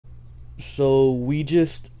So we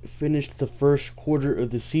just finished the first quarter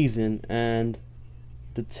of the season, and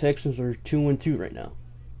the Texans are 2-2 right now.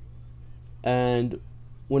 And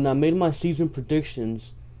when I made my season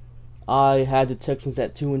predictions, I had the Texans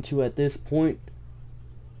at 2-2 at this point.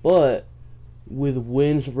 But with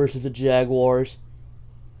wins versus the Jaguars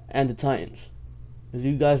and the Titans. As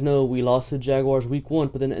you guys know, we lost to the Jaguars week 1,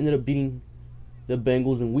 but then ended up beating the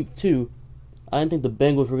Bengals in week 2. I didn't think the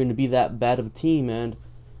Bengals were going to be that bad of a team, and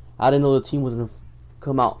I didn't know the team was going to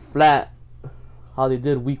come out flat how they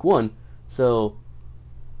did week 1. So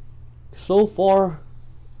far,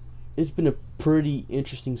 it's been a pretty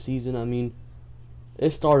interesting season. I mean,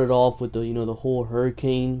 it started off with the whole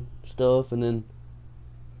hurricane stuff, and then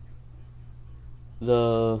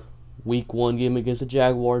the week 1 game against the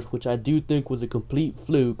Jaguars, which I do think was a complete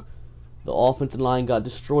fluke. The offensive line got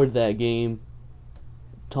destroyed that game.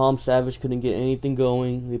 Tom Savage couldn't get anything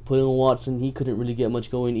going. They put in Watson, he couldn't really get much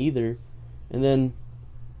going either. And then,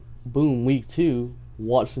 boom, week 2,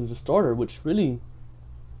 Watson's the starter, which really,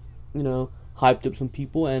 hyped up some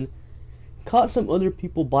people and caught some other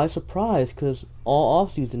people by surprise, because all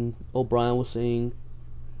offseason O'Brien was saying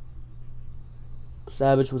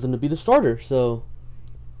Savage was going to be the starter. So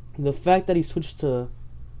the fact that he switched to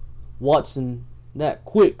Watson that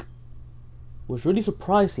quick was really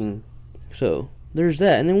surprising. So there's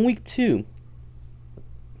that. And then week 2,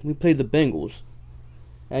 we played the Bengals.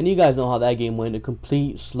 And you guys know how that game went. A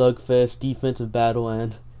complete slugfest defensive battle.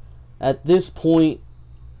 And at this point,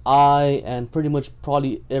 I, and pretty much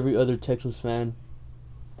probably every other Texans fan,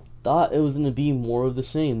 thought it was going to be more of the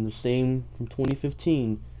same. The same from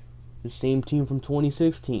 2015. The same team from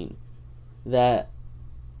 2016. That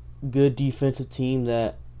good defensive team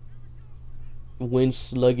that wins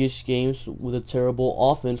sluggish games with a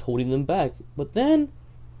terrible offense holding them back. But then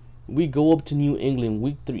we go up to New England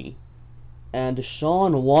week 3, and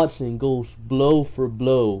Deshaun Watson goes blow for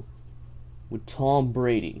blow with Tom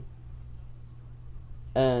Brady,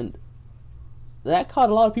 and that caught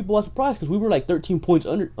a lot of people by surprise, because we were like 13 points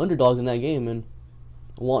underdogs in that game, and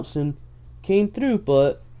Watson came through.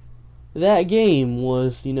 But that game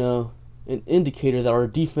was an indicator that our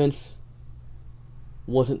defense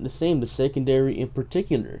wasn't the same, the secondary in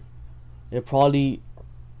particular. It probably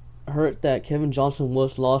hurt that Kevin Johnson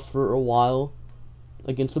was lost for a while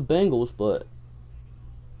against the Bengals, but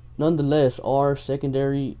nonetheless, our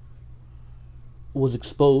secondary was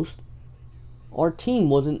exposed. Our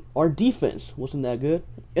defense wasn't that good.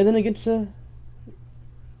 And then against the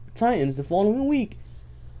Titans the following week,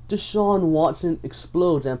 Deshaun Watson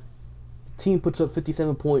explodes, and the team puts up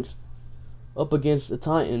 57 points up against the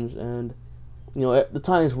Titans. And the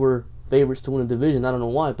Titans were favorites to win the division. I don't know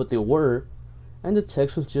why, but they were. And the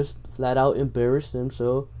Texans just flat out embarrassed them.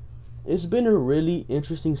 So it's been a really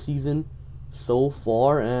interesting season so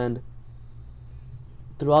far. And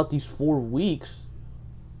throughout these 4 weeks,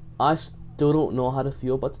 I still don't know how to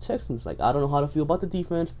feel about the Texans. Like, I don't know how to feel about the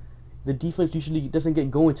defense. The defense usually doesn't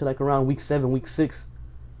get going till like around week 7, week 6,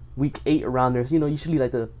 week 8, around there. So, usually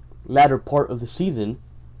like the latter part of the season.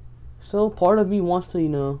 So part of me wants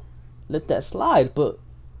to, let that slide, but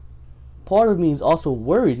part of me is also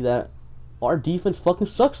worried that our defense fucking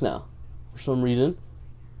sucks now for some reason.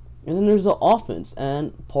 And then there's the offense,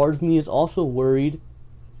 and part of me is also worried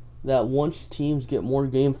that once teams get more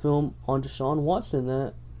game film on Deshaun Watson,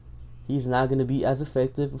 that he's not going to be as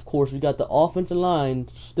effective. Of course, we got the offensive line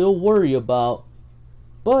to still worry about,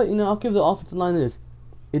 but I'll give the offensive line this: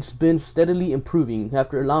 it's been steadily improving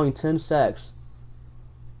after allowing 10 sacks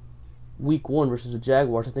week 1 versus the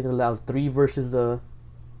Jaguars. I think it allowed 3 versus the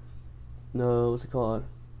what's it called,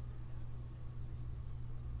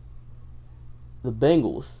 the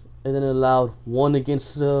Bengals, and then it allowed 1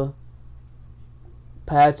 against the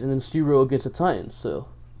Pats, and then 0 against the Titans. So,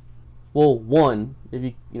 well, 1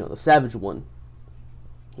 if the Savage one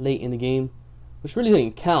late in the game, which really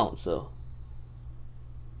didn't count. So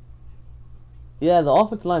yeah, the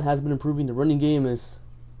offensive line has been improving. The running game is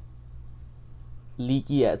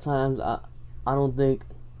leaky at times. I don't think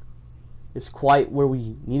it's quite where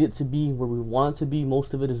we need it to be, where we want it to be.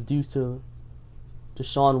 Most of it is due to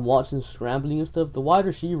Deshaun Watson scrambling and stuff. The wide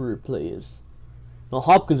receiver play is,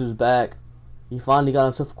 Hopkins is back. He finally got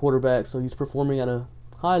himself a quarterback, so he's performing at a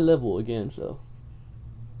high level again. So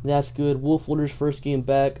that's good. Will Fuller's first game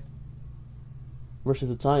back versus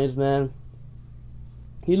the Titans, man,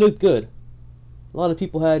 he looked good. A lot of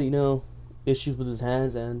people had issues with his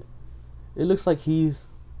hands, and it looks like he's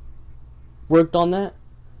worked on that.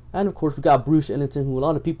 And of course, we got Bruce Ellington, who a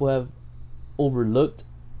lot of people have overlooked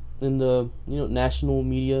in the national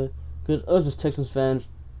media, because us as Texans fans,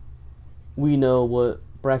 we know what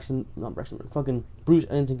fucking Bruce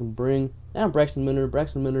Ellington can bring, and Braxton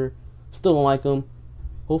Miller, still don't like him.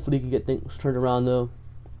 Hopefully he can get things turned around though.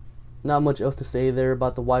 Not much else to say there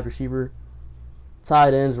about the wide receiver.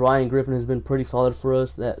 Tight ends, Ryan Griffin has been pretty solid for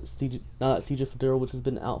us. That CJ Federo, which has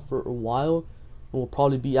been out for a while, and will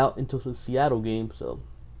probably be out until the Seattle game. So,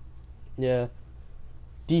 yeah,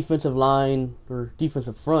 defensive line or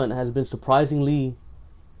defensive front has been surprisingly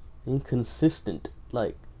inconsistent.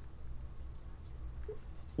 Like,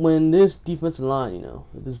 when this defensive line,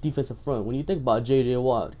 this defensive front, when you think about J.J.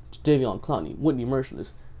 Watt, Jadeveon Clowney, Whitney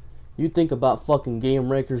Merciless, you think about fucking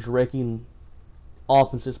game wreckers wrecking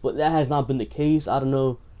offenses, but that has not been the case. I don't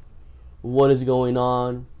know what is going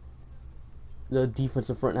on. The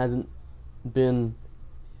defensive front hasn't been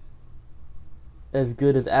as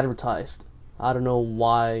good as advertised. I don't know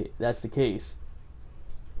why that's the case.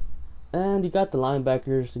 And you got the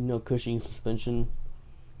linebackers, Cushing suspension.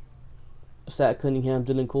 Zach Cunningham,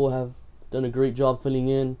 Dylan Cole have done a great job filling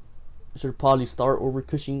in. Should probably start over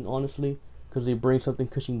Cushing, honestly, because they bring something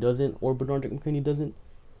Cushing doesn't, or Bernard McKinney doesn't.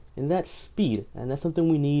 And that's speed, and that's something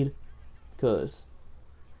we need, because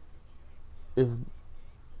if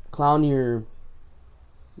Clowney or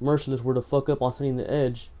Merciless were to fuck up on setting the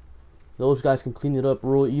edge, those guys can clean it up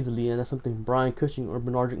real easily, and that's something Brian Cushing or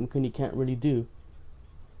Bernard McKinney can't really do.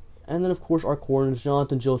 And then, of course, our corners,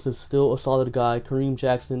 Jonathan Joseph, still a solid guy. Kareem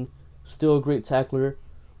Jackson, still a great tackler,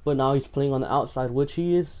 but now he's playing on the outside, which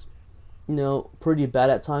he is, pretty bad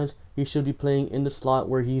at times. He should be playing in the slot,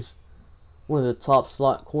 where he's one of the top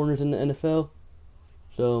slot corners in the NFL.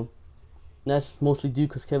 So that's mostly due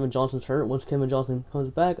because Kevin Johnson's hurt. Once Kevin Johnson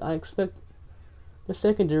comes back, I expect the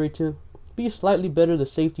secondary to be slightly better. The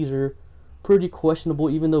safeties are pretty questionable,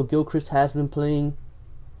 even though Gilchrist has been playing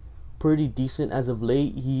pretty decent as of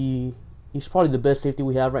late. He's probably the best safety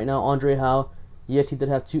we have right now. Andre Howe, yes, he did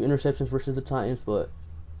have 2 interceptions versus the Titans, but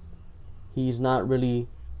he's not really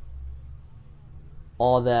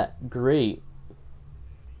all that great.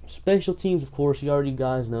 Special teams, of course, you already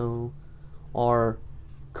guys know, our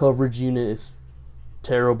coverage unit is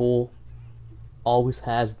terrible. Always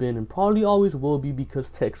has been, and probably always will be, because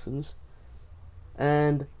Texans.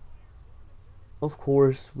 And of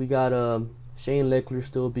course, we got Shane Leckler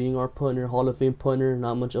still being our punter, Hall of Fame punter.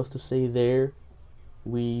 Not much else to say there.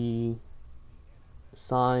 We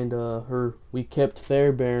signed we kept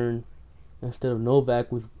Fairbairn instead of Novak,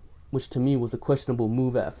 which to me was a questionable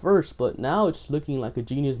move at first, but now it's looking like a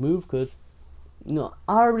genius move, because I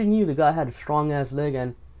already knew the guy had a strong ass leg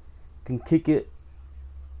and can kick it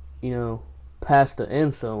past the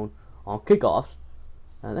end zone on kickoffs,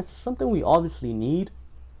 and that's something we obviously need.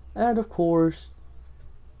 And of course,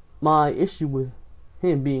 my issue with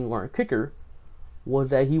him being our kicker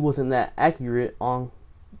was that he wasn't that accurate on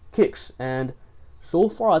kicks, and so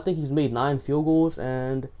far I think he's made 9 field goals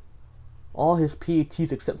and all his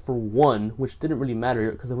PATs except for 1, which didn't really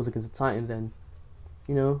matter because it was against the Titans, and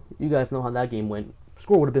you guys know how that game went.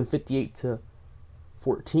 Score would have been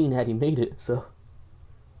 58-14 had he made it, so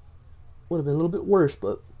would have been a little bit worse,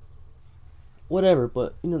 but whatever.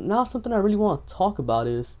 But now something I really want to talk about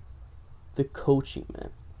is the coaching,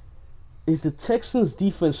 man. Is the Texans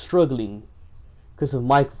defense struggling because of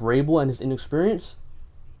Mike Vrabel and his inexperience?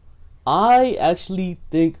 I actually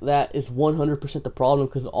think that is 100% the problem,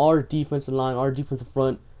 because our defensive line, our defensive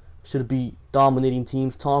front should be dominating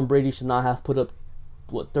teams. Tom Brady should not have put up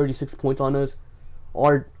 36 points on us.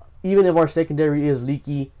 Even if our secondary is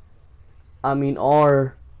leaky,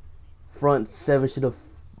 our front 7 should have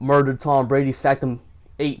murdered Tom Brady, sacked him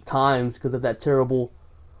 8 times because of that terrible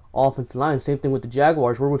offensive line. Same thing with the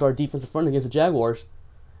Jaguars. Where was our defensive front against the Jaguars?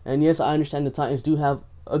 And yes, I understand the Titans do have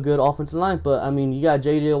a good offensive line, but you got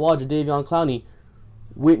J.J. Watt, Jadeveon Clowney,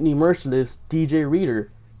 Whitney Merciless, DJ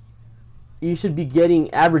Reader. You should be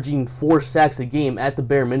averaging 4 sacks a game at the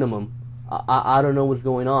bare minimum. I don't know what's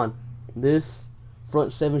going on. This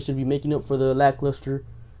front 7 should be making up for the lackluster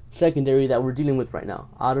secondary that we're dealing with right now.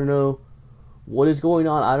 I don't know what is going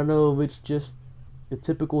on. I don't know if it's just the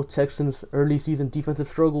typical Texans early season defensive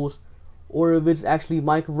struggles, or if it's actually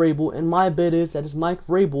Mike Vrabel. And my bet is that it's Mike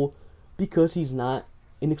Vrabel, because he's not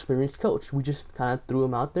an experienced coach. We just kind of threw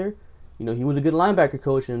him out there. He was a good linebacker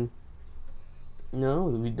coach, and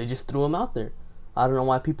they just threw him out there. I don't know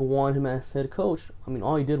why people want him as head coach.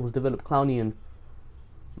 All he did was develop Clowney and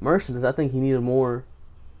Merciless. I think he needed more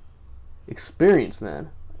experience, man.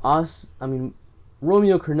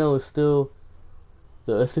 Romeo Crennel is still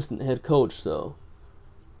the assistant head coach, so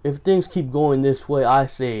if things keep going this way, I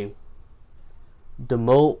say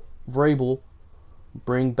demote Vrabel,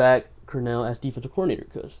 bring back Crennel as defensive coordinator,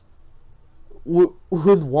 because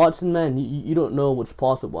with Watson, man, you don't know what's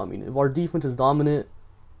possible. If our defense is dominant,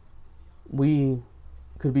 we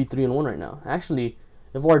could be 3-1 right now. Actually,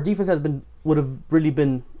 if our defense would have really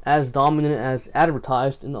been as dominant as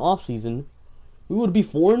advertised in the offseason, we would be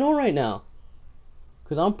 4-0 right now.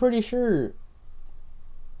 Because I'm pretty sure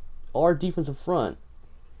our defensive front,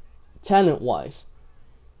 talent-wise,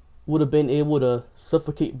 would have been able to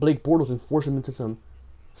suffocate Blake Bortles and force him into some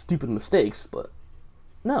stupid mistakes. But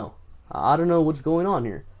no, I don't know what's going on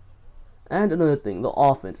here. And another thing, the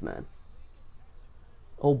offense, man.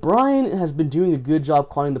 O'Brien has been doing a good job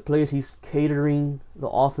calling the plays. He's catering the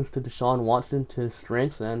offense to Deshaun Watson, to his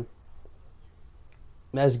strengths, and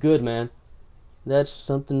that's good, man. That's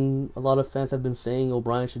something a lot of fans have been saying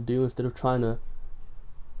O'Brien should do instead of trying to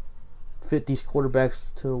fit these quarterbacks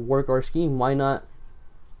to work our scheme. Why not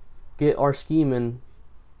get our scheme and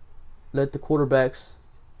let the quarterbacks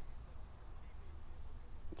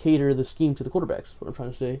cater the scheme to the quarterbacks? What I'm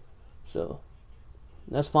trying to say. So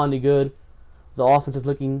that's finally good. The offense is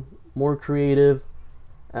looking more creative,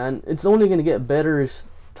 and it's only going to get better as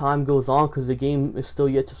time goes on because the game is still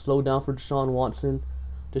yet to slow down for Deshaun Watson.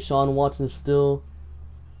 Deshaun Watson is still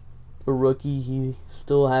a rookie. He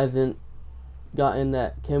still hasn't gotten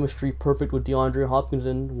that chemistry perfect with DeAndre Hopkins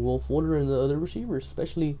and Will Fuller and the other receivers,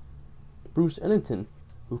 especially Bruce Ellington,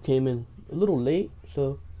 who came in a little late.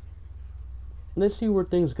 So let's see where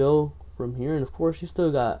things go from here. And of course, you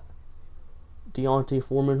still got Deontay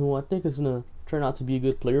Foreman, who I think is going to turn out to be a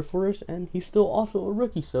good player for us, and he's still also a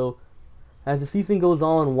rookie. So as the season goes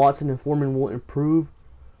on, Watson and Foreman will improve,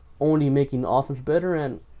 only making the offense better.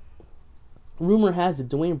 And rumor has it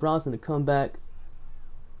Dwayne Brown's going to come back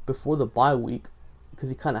before the bye week because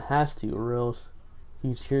he kind of has to, or else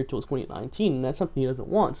he's here till 2019, and that's something he doesn't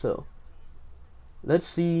want. So let's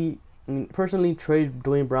see. I mean, personally, trade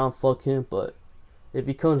Dwayne Brown, fuck him, but if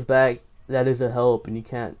he comes back, that is a help, and you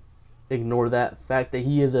can't ignore that fact that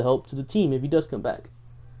he is a help to the team if he does come back.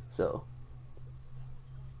 So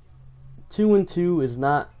 2-2 is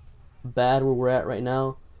not bad where we're at right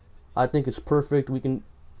now. I think it's perfect. We're gonna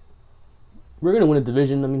win a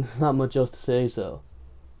division. I mean, there's not much else to say. So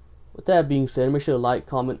with that being said, make sure to like,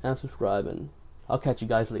 comment, and subscribe, and I'll catch you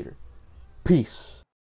guys later. Peace.